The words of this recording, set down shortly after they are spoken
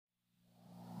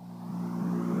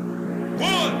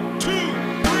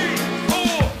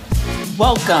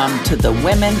Welcome to the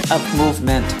Women of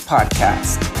Movement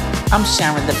podcast. I'm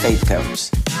Sharon, the Faith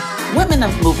Coach. Women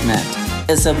of Movement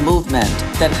is a movement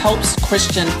that helps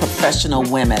Christian professional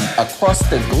women across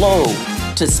the globe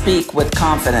to speak with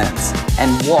confidence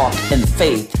and walk in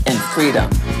faith and freedom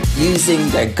using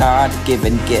their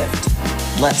God-given gift.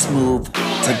 Let's move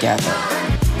together.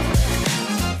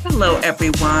 Hello,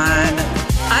 everyone.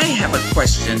 I have a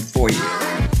question for you.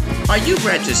 Are you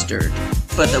registered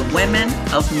for the Women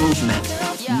of Movement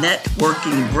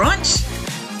Networking Brunch?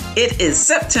 It is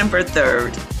September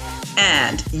 3rd,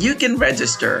 and you can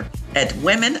register at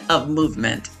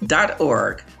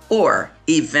womenofmovement.org or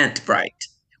Eventbrite.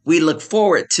 We look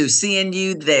forward to seeing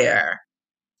you there.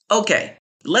 Okay,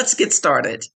 let's get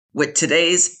started with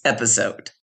today's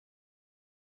episode.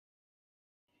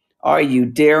 Are you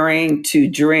daring to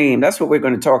dream? That's what we're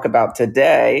going to talk about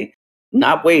today.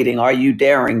 Not waiting. Are you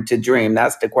daring to dream?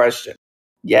 That's the question.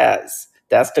 Yes,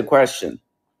 that's the question.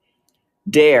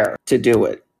 Dare to do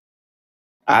it.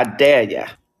 I dare ya.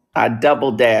 I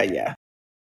double dare ya.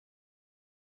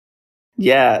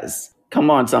 Yes. Come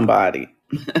on, somebody.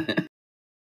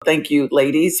 Thank you,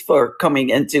 ladies, for coming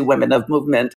into Women of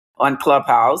Movement on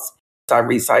Clubhouse. I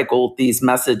recycled these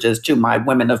messages to my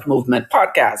Women of Movement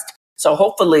podcast. So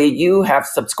hopefully you have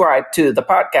subscribed to the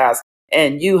podcast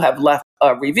and you have left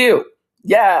a review.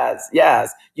 Yes.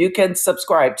 You can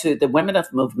subscribe to the Women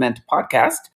of Movement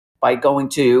podcast by going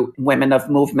to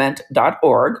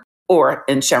womenofmovement.org or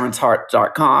in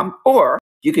sharonsheart.com, or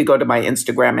you could go to my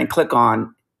Instagram and click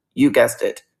on, you guessed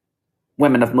it,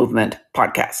 Women of Movement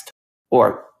podcast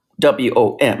or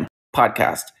WOM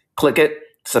podcast. Click it,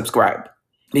 subscribe.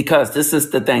 Because this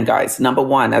is the thing, guys. Number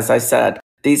one, as I said,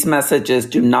 these messages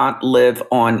do not live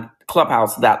on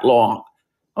Clubhouse that long.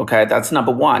 Okay, that's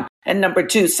number one. And number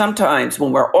two, sometimes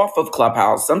when we're off of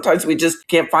Clubhouse, sometimes we just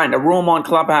can't find a room on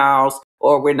Clubhouse,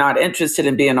 or we're not interested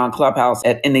in being on Clubhouse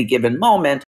at any given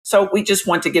moment. So we just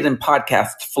want to get in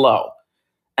podcast flow.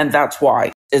 And that's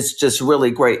why it's just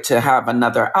really great to have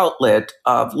another outlet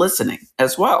of listening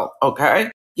as well.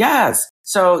 Okay. Yes.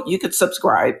 So you could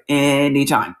subscribe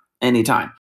anytime.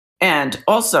 And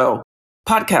also,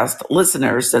 podcast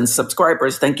listeners and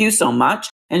subscribers, thank you so much.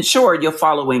 And sure, you're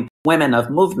following Women of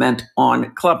Movement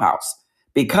on Clubhouse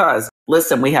because,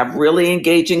 listen, we have really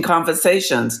engaging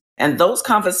conversations. And those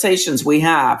conversations we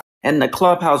have in the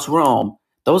Clubhouse room,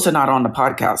 those are not on the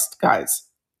podcast, guys.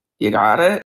 You got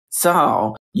it?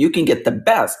 So you can get the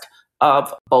best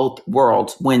of both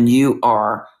worlds when you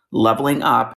are leveling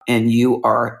up and you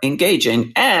are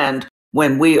engaging and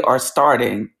when we are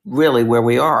starting really where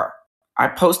we are. I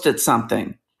posted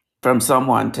something from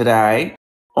someone today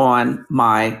on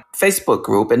my Facebook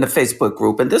group, in the Facebook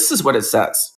group, and this is what it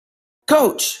says.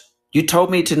 Coach, you told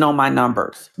me to know my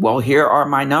numbers. Well, here are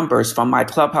my numbers from my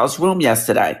Clubhouse room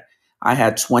yesterday. I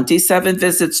had 27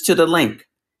 visits to the link,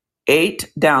 8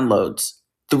 downloads,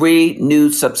 3 new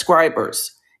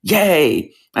subscribers.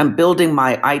 Yay! I'm building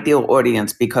my ideal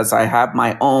audience because I have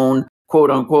my own quote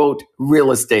unquote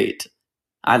real estate.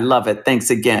 I love it. Thanks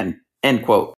again. End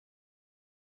quote.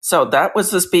 So that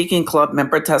was the Speaking Club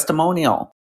member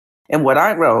testimonial. And what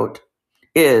I wrote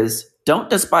is, don't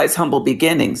despise humble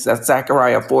beginnings. That's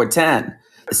Zechariah 4:10.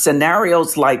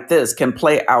 Scenarios like this can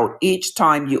play out each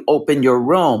time you open your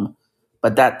room,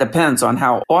 but that depends on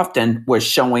how often we're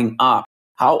showing up.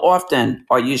 How often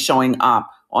are you showing up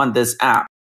on this app?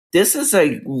 This is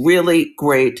a really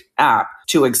great app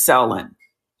to excel in.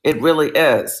 It really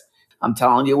is. I'm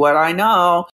telling you what I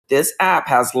know. This app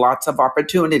has lots of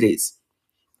opportunities.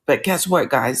 But guess what,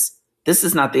 guys? This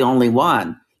is not the only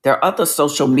one. There are other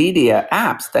social media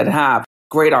apps that have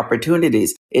great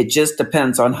opportunities. It just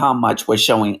depends on how much we're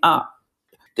showing up.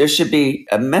 There should be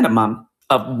a minimum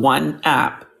of one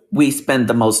app we spend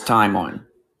the most time on.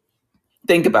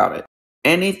 Think about it.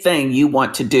 Anything you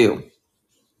want to do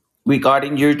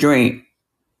regarding your dream,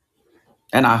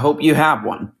 and I hope you have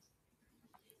one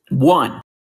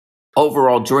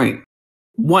overall dream,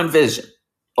 one vision,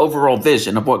 overall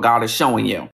vision of what God is showing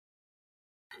you.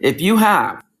 If you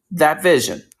have that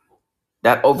vision,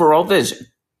 that overall vision,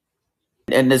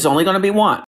 and there's only going to be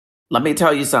one, let me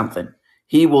tell you something.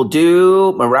 He will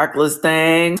do miraculous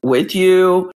things with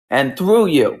you and through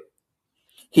you.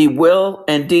 He will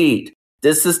indeed.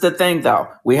 This is the thing, though.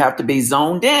 We have to be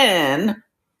zoned in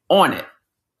on it.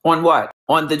 On what?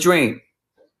 On the dream.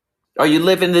 Are you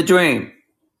living the dream?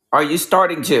 Are you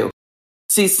starting to?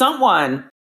 See, someone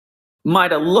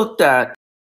might have looked at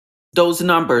those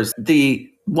numbers the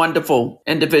wonderful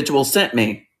individual sent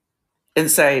me and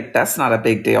say, that's not a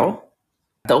big deal.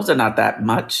 Those are not that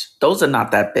much. Those are not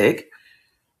that big.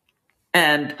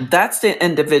 And that's the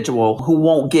individual who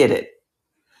won't get it.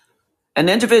 An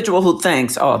individual who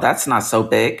thinks, oh, that's not so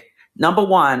big. Number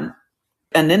one,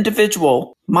 an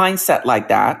individual mindset like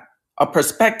that, a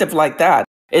perspective like that,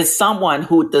 is someone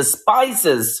who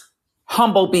despises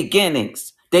humble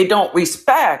beginnings. We don't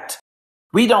respect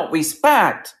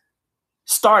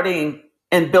starting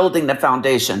and building the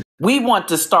foundation. We want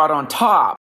to start on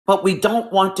top, but we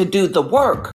don't want to do the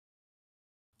work.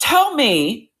 Tell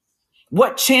me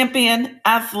what champion,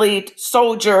 athlete,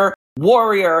 soldier,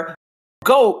 warrior,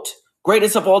 GOAT,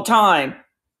 greatest of all time,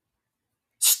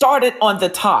 started on the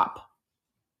top.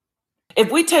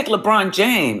 If we take LeBron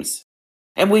James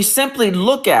and we simply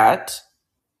look at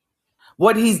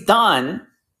what he's done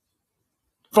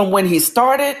from when he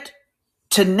started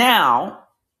to now,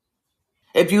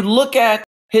 if you look at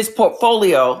his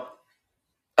portfolio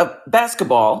of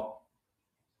basketball,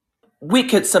 we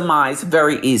could surmise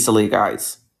very easily,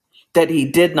 guys, that he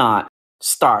did not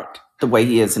start the way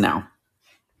he is now.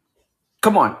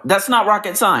 Come on, that's not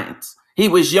rocket science. He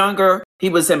was younger, he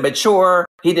was immature,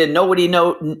 he didn't know what he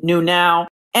knew now.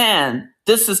 And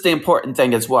this is the important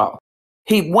thing as well.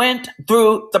 He went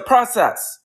through the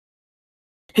process.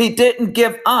 He didn't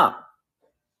give up.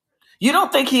 You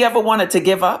don't think he ever wanted to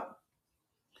give up?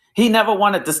 He never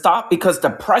wanted to stop because the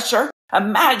pressure.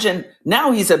 Imagine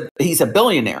now he's a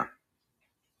billionaire.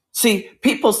 See,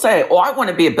 people say, oh, I want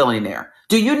to be a billionaire.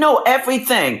 Do you know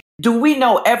everything? Do we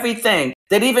know everything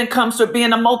that even comes with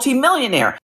being a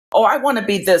multimillionaire? Oh, I want to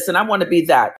be this and I want to be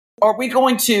that. Are we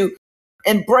going to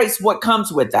embrace what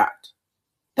comes with that?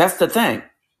 That's the thing.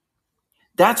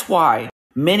 That's why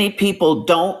many people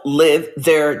don't live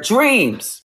their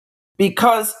dreams.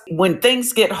 Because when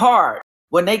things get hard,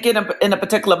 when they get in a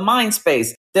particular mind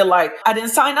space, they're like, I didn't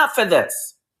sign up for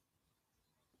this.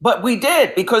 But we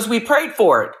did because we prayed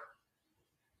for it.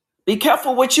 Be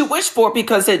careful what you wish for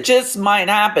because it just might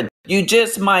happen. You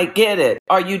just might get it.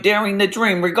 Are you daring the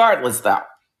dream regardless though?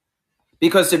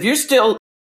 Because if you're still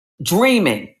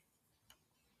dreaming,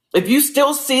 if you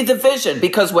still see the vision,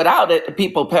 because without it,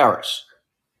 people perish.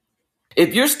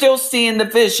 If you're still seeing the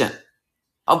vision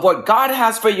of what God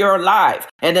has for your life,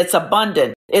 and it's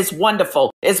abundant, it's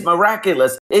wonderful, it's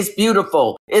miraculous, it's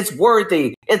beautiful, it's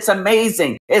worthy, it's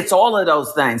amazing, it's all of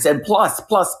those things, and plus,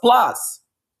 plus, plus.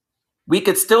 We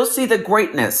could still see the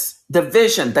greatness, the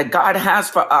vision that God has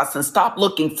for us and stop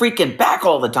looking freaking back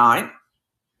all the time.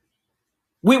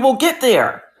 We will get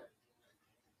there.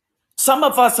 Some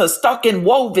of us are stuck in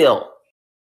woeville.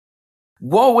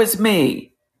 Woe is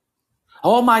me.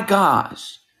 Oh my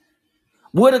gosh.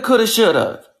 Woulda, coulda,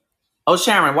 shoulda. Oh,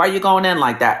 Sharon, why are you going in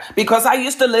like that? Because I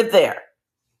used to live there.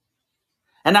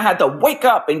 And I had to wake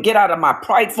up and get out of my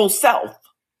prideful self.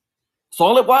 That's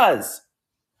all it was.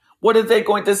 What are they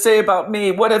going to say about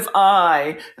me? What if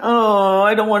I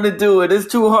don't want to do it.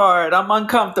 It's too hard. I'm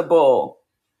uncomfortable.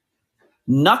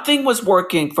 Nothing was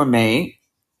working for me.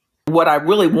 What I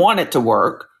really wanted to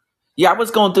work. Yeah, I was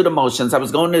going through the motions. I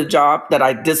was going to a job that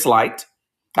I disliked.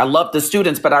 I loved the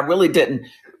students, but I really didn't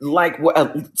like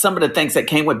some of the things that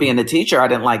came with being a teacher. I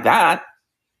didn't like that.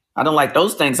 I don't like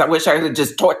those things. I wish I had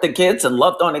just taught the kids and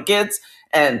loved on the kids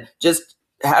and just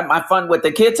had my fun with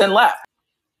the kids and left.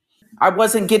 I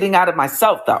wasn't getting out of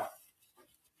myself, though.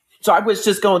 So I was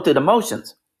just going through the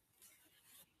motions.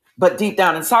 But deep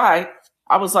down inside,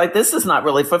 I was like, this is not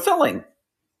really fulfilling.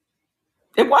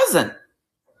 It wasn't.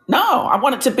 No, I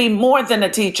wanted to be more than a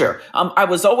teacher. I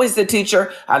was always the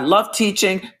teacher. I love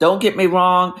teaching. Don't get me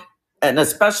wrong. And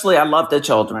especially, I love the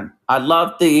children. I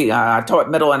taught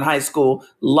middle and high school.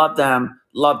 Love them,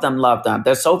 love them, love them.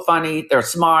 They're so funny. They're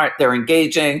smart. They're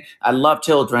engaging. I love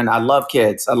children. I love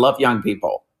kids. I love young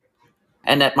people.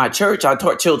 And at my church, I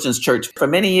taught children's church for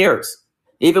many years.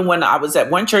 Even when I was at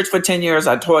one church for 10 years,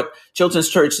 I taught children's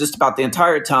church just about the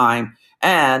entire time.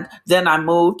 And then I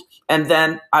moved, and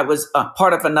then I was a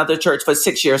part of another church for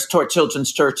 6 years, taught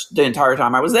children's church the entire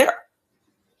time I was there.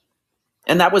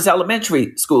 And that was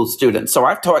elementary school students. So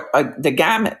I've taught the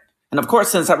gamut. And of course,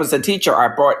 since I was a teacher,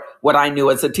 I brought what I knew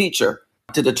as a teacher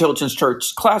to the children's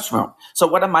church classroom. So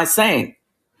what am I saying?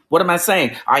 What am I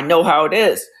saying? I know how it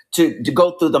is to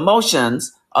go through the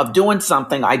motions of doing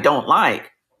something I don't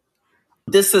like.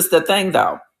 This is the thing,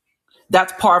 though.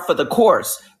 That's par for the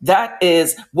course. That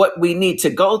is what we need to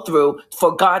go through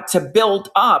for God to build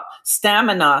up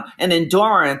stamina and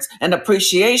endurance and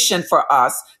appreciation for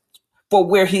us for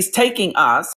where he's taking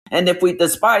us. And if we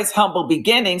despise humble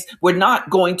beginnings, we're not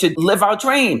going to live our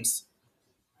dreams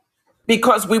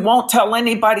because we won't tell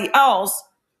anybody else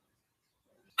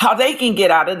how they can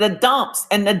get out of the dumps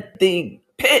and the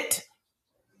pit.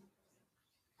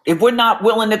 If we're not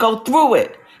willing to go through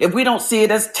it, if we don't see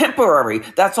it as temporary,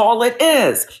 that's all it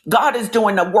is. God is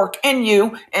doing the work in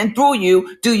you and through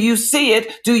you. Do you see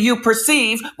it? Do you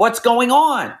perceive what's going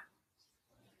on?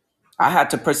 I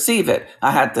had to perceive it. I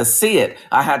had to see it.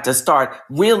 I had to start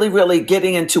really, really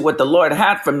getting into what the Lord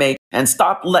had for me and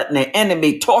stop letting the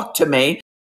enemy talk to me.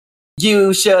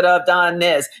 You should have done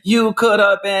this. You could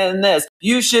have been this.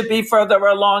 You should be further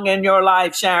along in your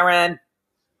life, Sharon.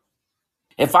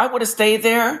 If I would have stayed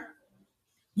there,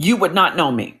 you would not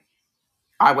know me.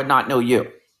 I would not know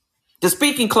you. The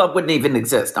speaking club wouldn't even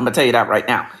exist. I'm going to tell you that right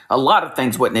now. A lot of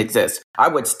things wouldn't exist. I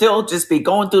would still just be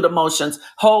going through the motions,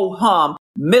 ho-hum,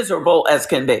 miserable as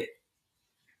can be.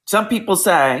 Some people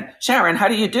say, Sharon, how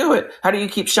do you do it? How do you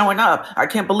keep showing up? I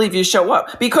can't believe you show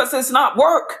up. Because it's not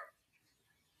work.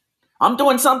 I'm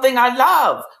doing something I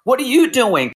love. What are you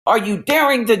doing? Are you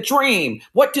daring to dream?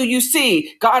 What do you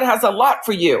see? God has a lot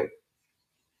for you.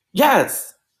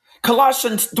 Yes.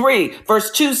 Colossians 3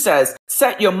 verse 2 says,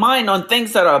 set your mind on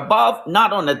things that are above,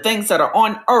 not on the things that are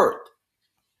on earth.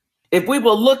 If we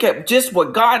will look at just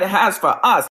what God has for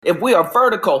us, if we are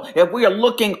vertical, if we are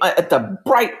looking at the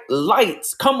bright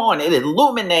lights, come on, it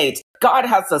illuminates. God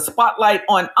has a spotlight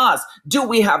on us. Do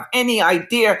we have any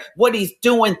idea what he's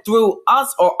doing through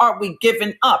us, or are we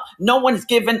giving up? No one's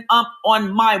giving up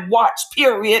on my watch,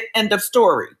 period. End of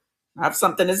story. I have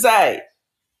something to say.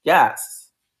 Yes.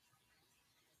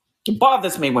 It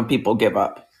bothers me when people give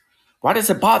up. Why does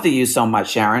it bother you so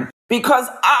much, Sharon? Because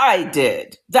I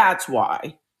did. That's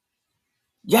why.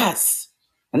 Yes.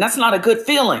 And that's not a good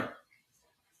feeling.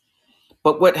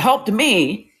 But what helped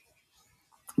me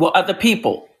were other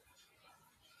people.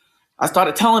 I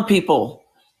started telling people,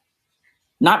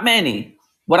 not many,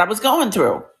 what I was going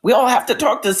through. We all have to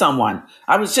talk to someone.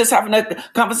 I was just having a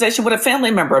conversation with a family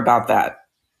member about that.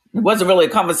 It wasn't really a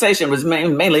conversation. It was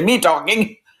mainly me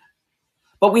talking.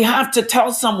 But we have to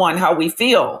tell someone how we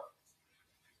feel.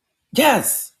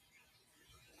 Yes.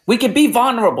 We can be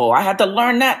vulnerable. I had to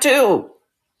learn that too.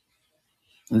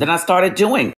 And then I started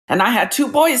doing. And I had 2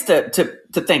 boys to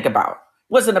think about. It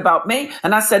wasn't about me.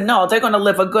 And I said, no, they're going to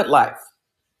live a good life.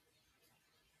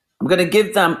 I'm going to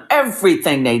give them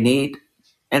everything they need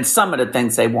and some of the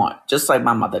things they want, just like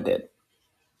my mother did.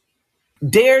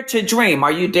 Dare to dream.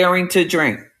 Are you daring to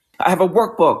dream? I have a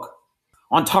workbook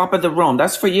on top of the room.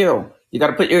 That's for you. You got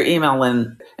to put your email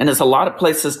in, and there's a lot of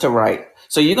places to write.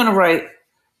 So you're going to write,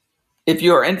 if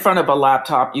you're in front of a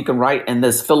laptop, you can write in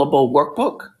this fillable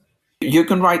workbook. You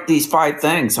can write these 5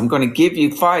 things. I'm going to give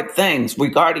you 5 things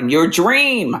regarding your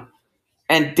dream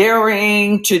and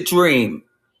daring to dream.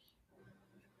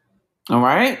 All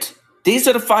right? These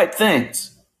are the 5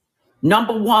 things.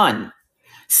 Number 1,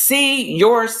 see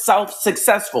yourself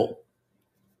successful.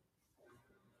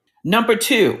 Number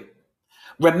 2,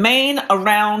 remain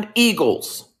around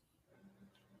eagles.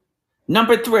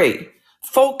 Number 3,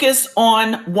 focus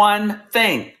on one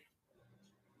thing.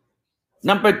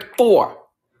 Number 4,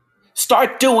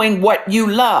 start doing what you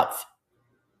love.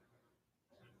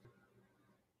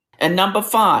 And number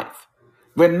 5,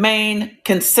 remain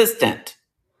consistent.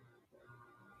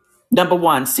 Number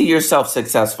 1, see yourself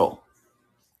successful.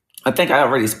 I think I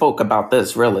already spoke about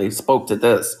this, spoke to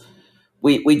this.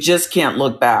 We just can't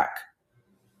look back.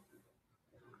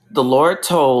 The Lord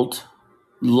told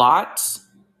Lot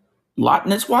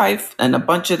and his wife and a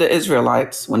bunch of the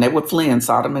Israelites, when they were fleeing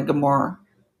Sodom and Gomorrah,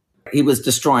 he was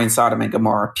destroying Sodom and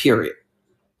Gomorrah, period.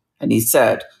 And he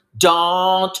said,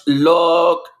 don't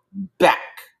look back.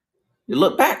 You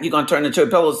look back, you're going to turn into a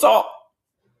pillar of salt.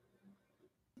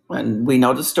 And we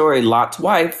know the story. Lot's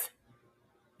wife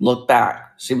looked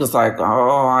back. She was like,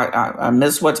 oh, I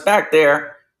miss what's back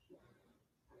there.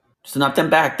 There's nothing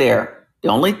back there. The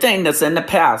only thing that's in the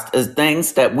past is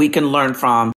things that we can learn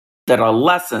from that are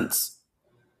lessons.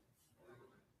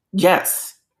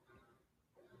 Yes.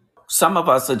 Some of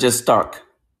us are just stuck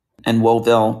in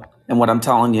Woeville. And what I'm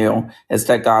telling you is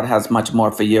that God has much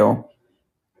more for you.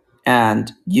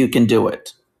 And you can do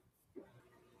it.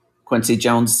 Quincy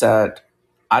Jones said,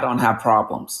 I don't have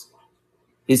problems.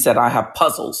 He said, I have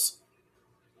puzzles.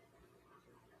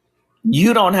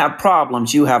 You don't have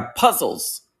problems. You have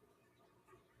puzzles.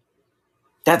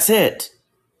 That's it.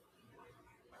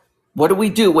 What do we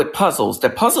do with puzzles? The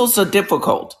puzzles are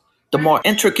difficult. The more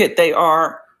intricate they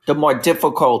are, the more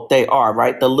difficult they are,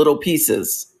 right? The little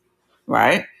pieces,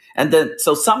 right? And then,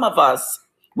 so some of us,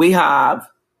 we have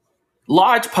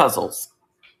large puzzles.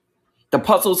 The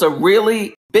puzzles are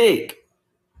really big.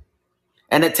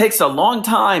 And it takes a long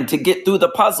time to get through the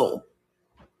puzzle.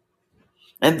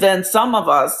 And then some of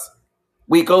us,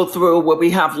 we go through where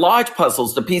we have large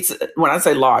puzzles. The pieces, when I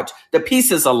say large, the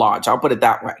pieces are large. I'll put it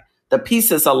that way. The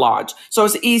pieces are large. So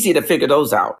it's easy to figure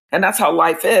those out. And that's how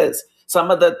life is.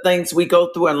 Some of the things we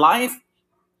go through in life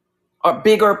are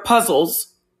bigger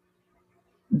puzzles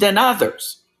than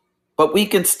others, but we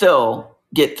can still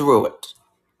get through it.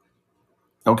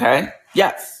 Okay?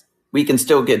 Yes, we can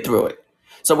still get through it.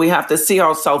 So we have to see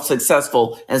ourselves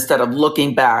successful instead of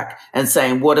looking back and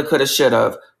saying, woulda, coulda,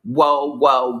 shoulda, whoa,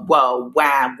 whoa, whoa,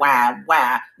 wah, wah,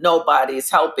 wah. Nobody's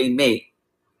helping me.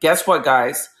 Guess what,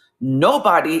 guys?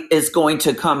 Nobody is going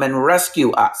to come and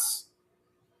rescue us.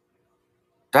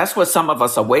 That's what some of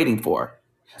us are waiting for.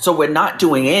 So we're not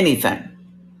doing anything.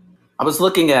 I was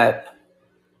looking at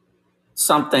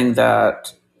something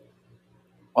that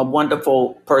a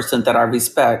wonderful person that I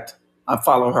respect, I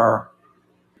follow her,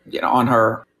 on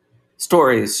her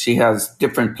stories. She has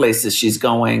different places she's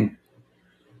going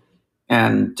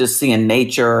and just seeing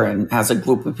nature, and has a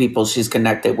group of people she's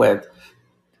connected with.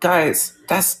 Guys,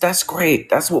 that's great.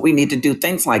 That's what we need to do.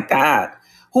 Things like that.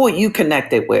 Who are you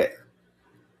connected with?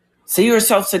 See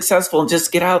yourself successful and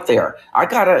just get out there.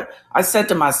 I said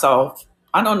to myself,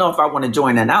 I don't know if I want to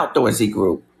join an outdoorsy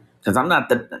group, because I'm not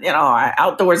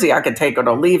outdoorsy. I can take it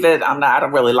or leave it. I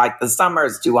don't really like the summer.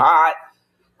 It's too hot.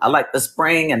 I like the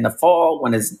spring and the fall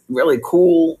when it's really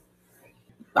cool.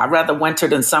 I'd rather winter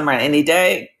than summer any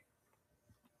day.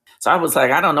 So I was like,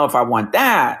 I don't know if I want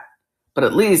that, but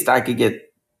at least I could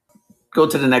go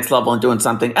to the next level and doing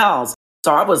something else.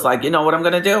 So I was like, you know what I'm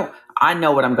going to do? I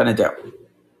know what I'm going to do.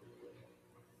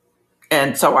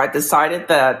 And so I decided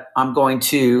that I'm going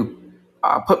to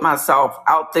put myself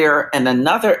out there in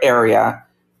another area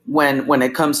when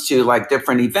it comes to like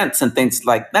different events and things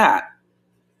like that.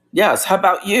 Yes, how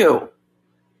about you?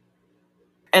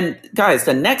 And guys,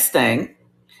 the next thing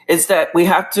is that we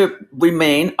have to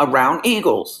remain around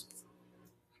eagles.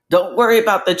 Don't worry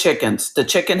about the chickens. The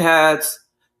chicken heads,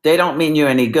 they don't mean you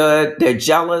any good. They're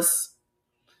jealous.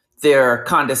 They're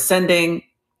condescending.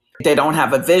 They don't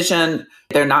have a vision.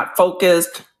 They're not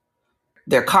focused.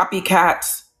 They're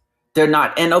copycats. They're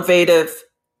not innovative.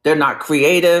 They're not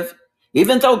creative,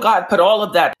 even though God put all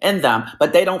of that in them,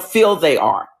 but they don't feel they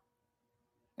are.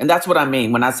 And that's what I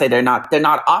mean when I say they're not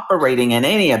operating in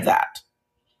any of that.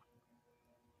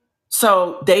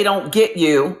 So they don't get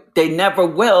you. They never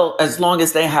will, as long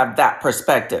as they have that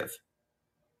perspective.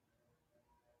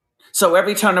 So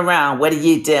every turn around, what are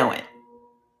you doing?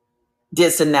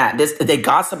 This and that. They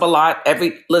gossip a lot.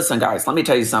 Listen, guys, let me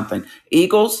tell you something.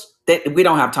 Eagles, we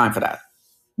don't have time for that.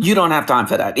 You don't have time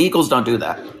for that. Eagles don't do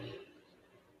that.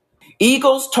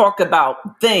 Eagles talk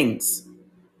about things.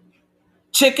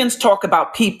 Chickens talk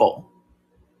about people.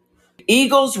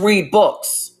 Eagles read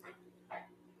books.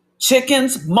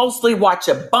 Chickens mostly watch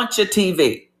a bunch of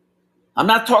TV. I'm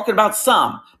not talking about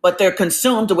some, but they're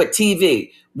consumed with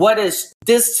TV. What is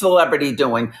this celebrity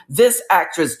doing? This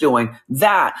actress doing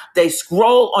that? They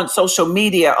scroll on social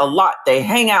media a lot. They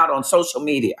hang out on social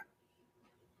media.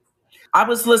 I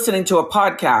was listening to a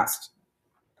podcast,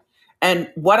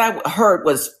 and what I heard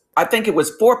was, I think it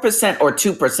was 4% or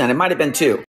 2%. It might have been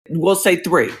 2. We'll say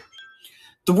 3.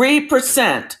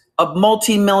 3% of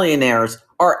multimillionaires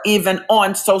are even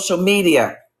on social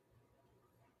media.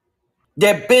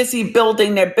 They're busy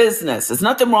building their business. There's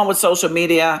nothing wrong with social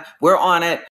media. We're on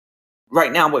it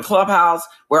right now with Clubhouse.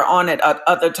 We're on it at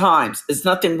other times. There's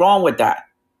nothing wrong with that.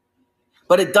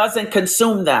 But it doesn't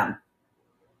consume them.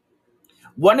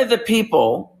 One of the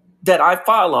people that I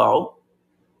follow,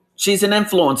 she's an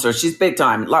influencer. She's big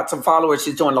time. Lots of followers.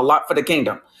 She's doing a lot for the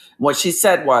kingdom. What she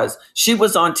said was, she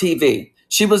was on TV.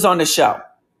 She was on the show.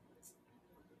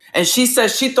 And she said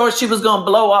she thought she was going to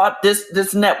blow up.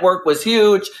 This network was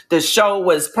huge. This show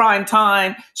was prime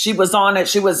time. She was on it.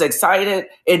 She was excited.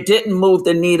 It didn't move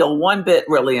the needle one bit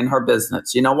really in her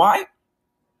business. You know why?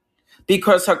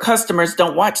 Because her customers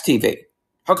don't watch TV.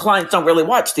 Her clients don't really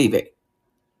watch TV.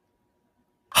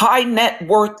 High net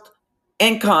worth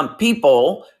income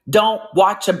people don't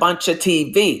watch a bunch of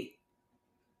TV.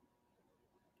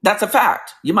 That's a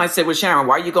fact. You might say, well, Sharon,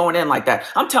 why are you going in like that?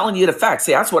 I'm telling you the facts.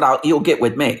 See, that's what you'll get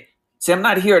with me. See, I'm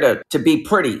not here to be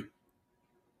pretty.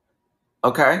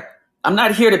 Okay? I'm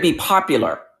not here to be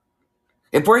popular.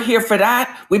 If we're here for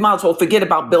that, we might as well forget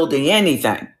about building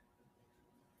anything.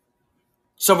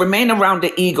 So remain around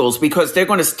the eagles, because they're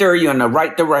going to steer you in the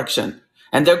right direction.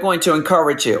 And they're going to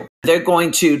encourage you. They're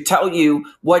going to tell you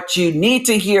what you need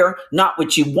to hear, not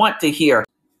what you want to hear.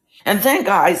 And then,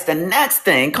 guys, the next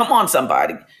thing, come on,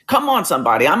 somebody. Come on,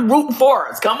 somebody. I'm rooting for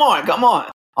us. Come on, come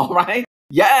on. All right?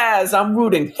 Yes, I'm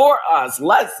rooting for us.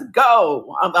 Let's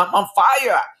go. I'm on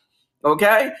fire.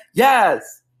 Okay?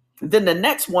 Yes. And then the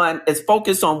next one is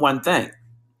focus on one thing.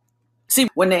 See,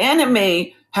 when the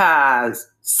enemy has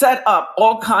set up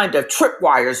all kind of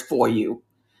tripwires for you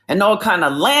and all kind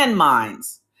of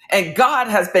landmines. And God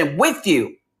has been with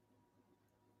you.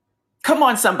 Come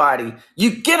on, somebody.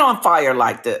 You get on fire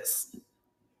like this.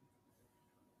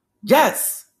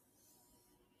 Yes.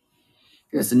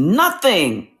 There's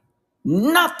nothing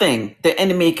the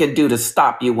enemy can do to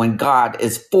stop you when God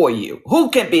is for you.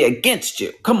 Who can be against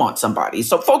you? Come on, somebody.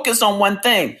 So focus on one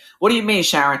thing. What do you mean,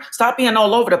 Sharon? Stop being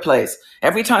all over the place.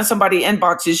 Every time somebody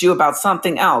inboxes you about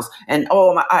something else, and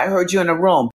I heard you in a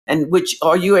room, and which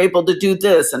are you able to do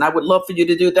this? And I would love for you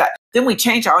to do that. Then we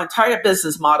change our entire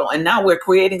business model, and now we're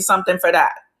creating something for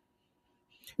that.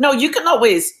 No, you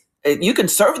can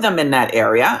serve them in that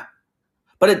area,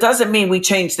 but it doesn't mean we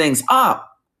change things up.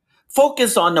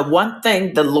 Focus on the one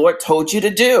thing the Lord told you to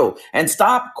do and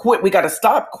quit. We got to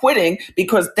stop quitting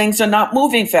because things are not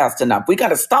moving fast enough. We got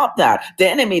to stop that. The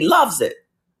enemy loves it.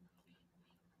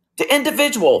 The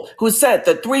individual who said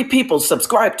the 3 people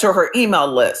subscribe to her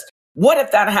email list. What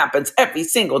if that happens every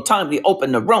single time we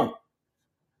open the room?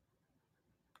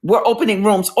 We're opening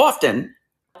rooms often.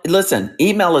 Listen,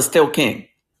 email is still king.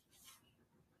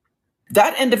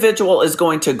 That individual is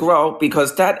going to grow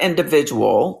because that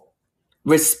individual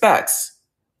respects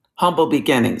humble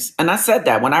beginnings. And I said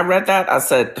that when I read that, I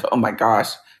said, oh my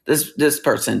gosh, this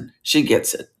person, she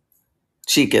gets it.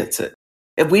 She gets it.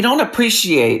 If we don't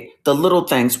appreciate the little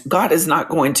things, God is not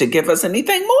going to give us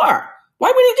anything more.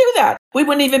 Why would he do that? We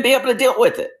wouldn't even be able to deal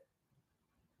with it.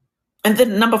 And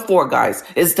then number 4, guys,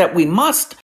 is that we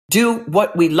must do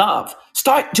what we love.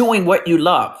 Start doing what you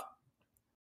love.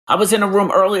 I was in a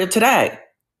room earlier today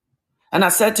and I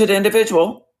said to the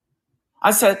individual,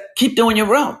 I said, keep doing your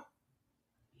room.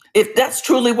 If that's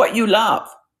truly what you love,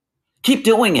 keep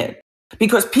doing it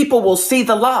because people will see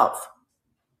the love.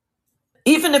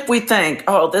 Even if we think,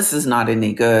 oh, this is not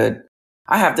any good.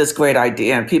 I have this great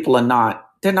idea and people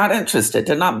they're not interested.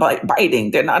 They're not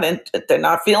biting. They're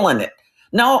not feeling it.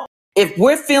 No, if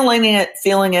we're feeling it,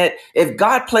 if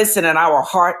God placed it in our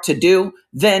heart to do,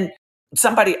 then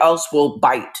somebody else will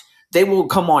bite. They will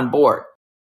come on board.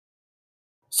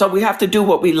 So we have to do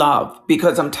what we love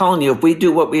because I'm telling you, if we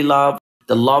do what we love,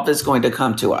 the love is going to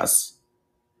come to us.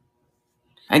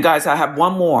 And guys, I have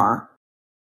one more.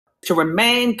 To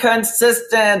remain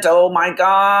consistent. Oh my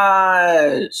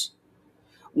gosh.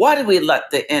 Why do we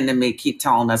let the enemy keep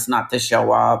telling us not to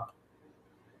show up?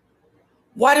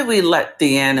 Why do we let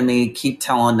the enemy keep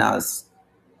telling us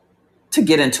to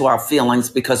get into our feelings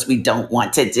because we don't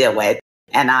want to do it?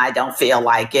 And I don't feel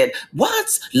like it.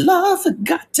 What's love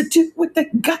got to do with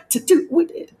it? Got to do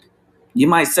with it? You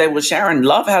might say, well, Sharon,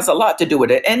 love has a lot to do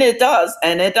with it. And it does,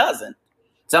 and it doesn't.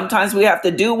 Sometimes we have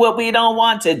to do what we don't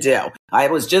want to do. I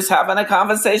was just having a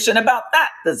conversation about that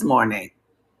this morning.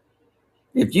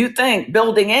 If you think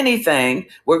building anything,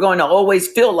 we're going to always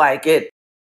feel like it,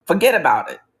 forget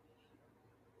about it.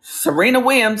 Serena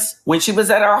Williams, when she was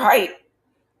at her height,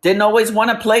 didn't always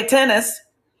want to play tennis,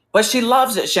 but she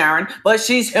loves it, Sharon, but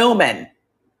she's human.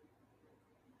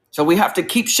 So we have to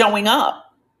keep showing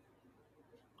up.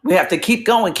 We have to keep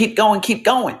going, keep going, keep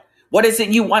going. What is it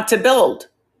you want to build?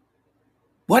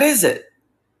 What is it?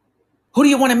 Who do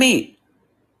you want to meet?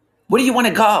 Where do you want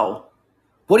to go?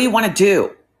 What do you want to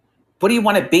do? What do you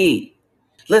want to be?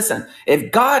 Listen,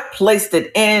 if God placed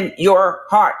it in your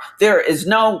heart, there is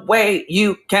no way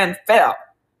you can fail.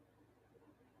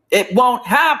 It won't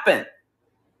happen.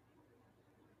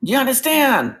 You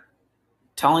understand?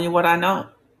 Telling you what I know.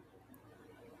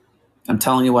 I'm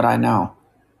telling you what I know.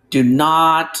 Do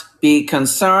not be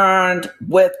concerned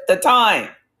with the time.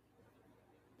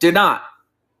 Do not.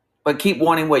 But keep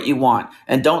wanting what you want.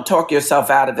 And don't talk yourself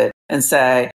out of it and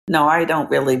say, no, I don't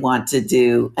really want to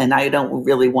do, and I don't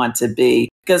really want to be.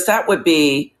 Because that would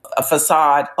be a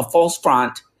facade, a false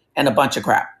front, and a bunch of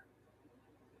crap.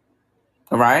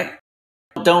 All right?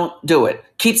 Don't do it.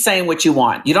 Keep saying what you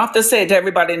want. You don't have to say it to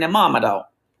everybody and their mama, though.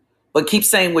 But keep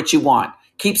saying what you want.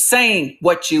 Keep saying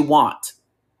what you want.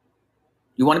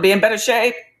 You want to be in better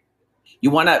shape?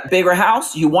 You want a bigger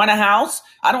house? You want a house?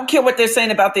 I don't care what they're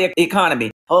saying about the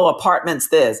economy. Oh, apartments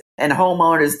this, and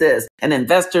homeowners this, and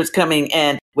investors coming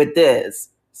in with this.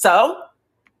 So,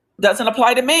 doesn't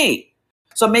apply to me.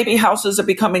 So maybe houses are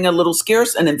becoming a little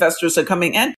scarce and investors are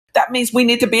coming in. That means we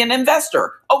need to be an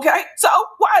investor. Okay, so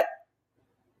what?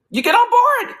 You get on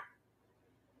board.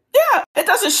 Yeah, it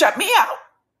doesn't shut me out.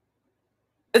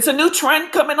 It's a new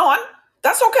trend coming on.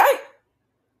 That's okay.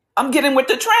 I'm getting with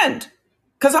the trend.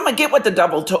 Because I'm going to get what the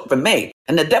devil took from me.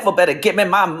 And the devil better give me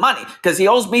my money because he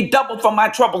owes me double for my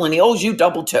trouble and he owes you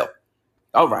double too.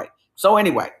 All right. So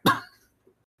anyway,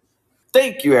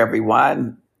 thank you,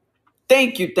 everyone.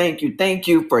 Thank you, thank you, thank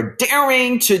you for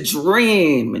daring to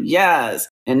dream. Yes.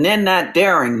 And in that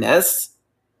daringness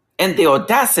and the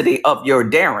audacity of your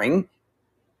daring,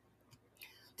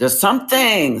 there's some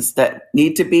things that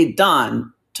need to be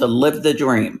done to live the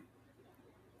dream.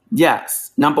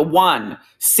 Yes. Number 1,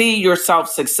 see yourself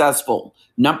successful.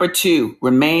 Number 2,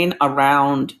 remain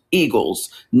around eagles.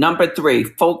 Number 3,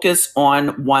 focus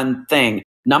on one thing.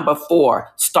 Number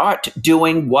 4, start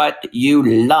doing what you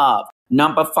love.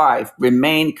 Number 5,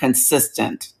 remain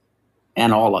consistent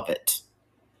in all of it.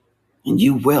 And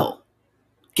you will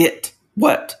get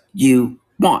what you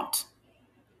want.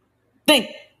 Thank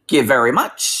you very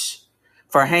much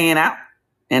for hanging out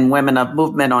in Women of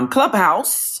Movement on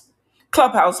Clubhouse.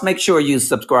 Clubhouse, make sure you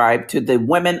subscribe to the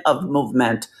Women of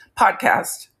Movement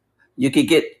podcast. You can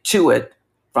get to it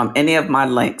from any of my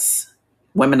links,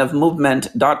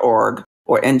 womenofmovement.org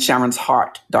or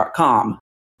insharonsheart.com.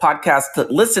 Podcast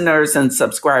listeners and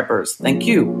subscribers, thank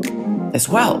you as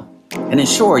well. And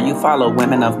ensure you follow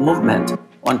Women of Movement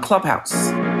on Clubhouse.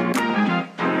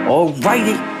 All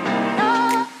righty. 3,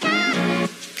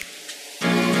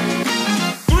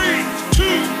 2,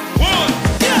 1,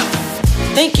 yeah!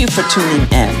 Thank you for tuning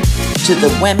in to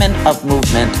the Women of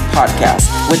Movement podcast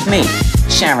with me,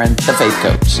 Sharon, the Faith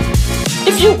Coach.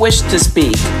 If you wish to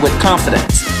speak with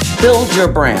confidence, build your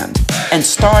brand, and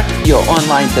start your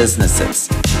online businesses,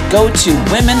 go to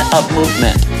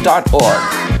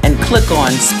womenofmovement.org and click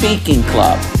on Speaking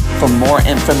Club for more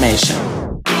information.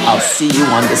 I'll see you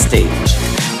on the stage.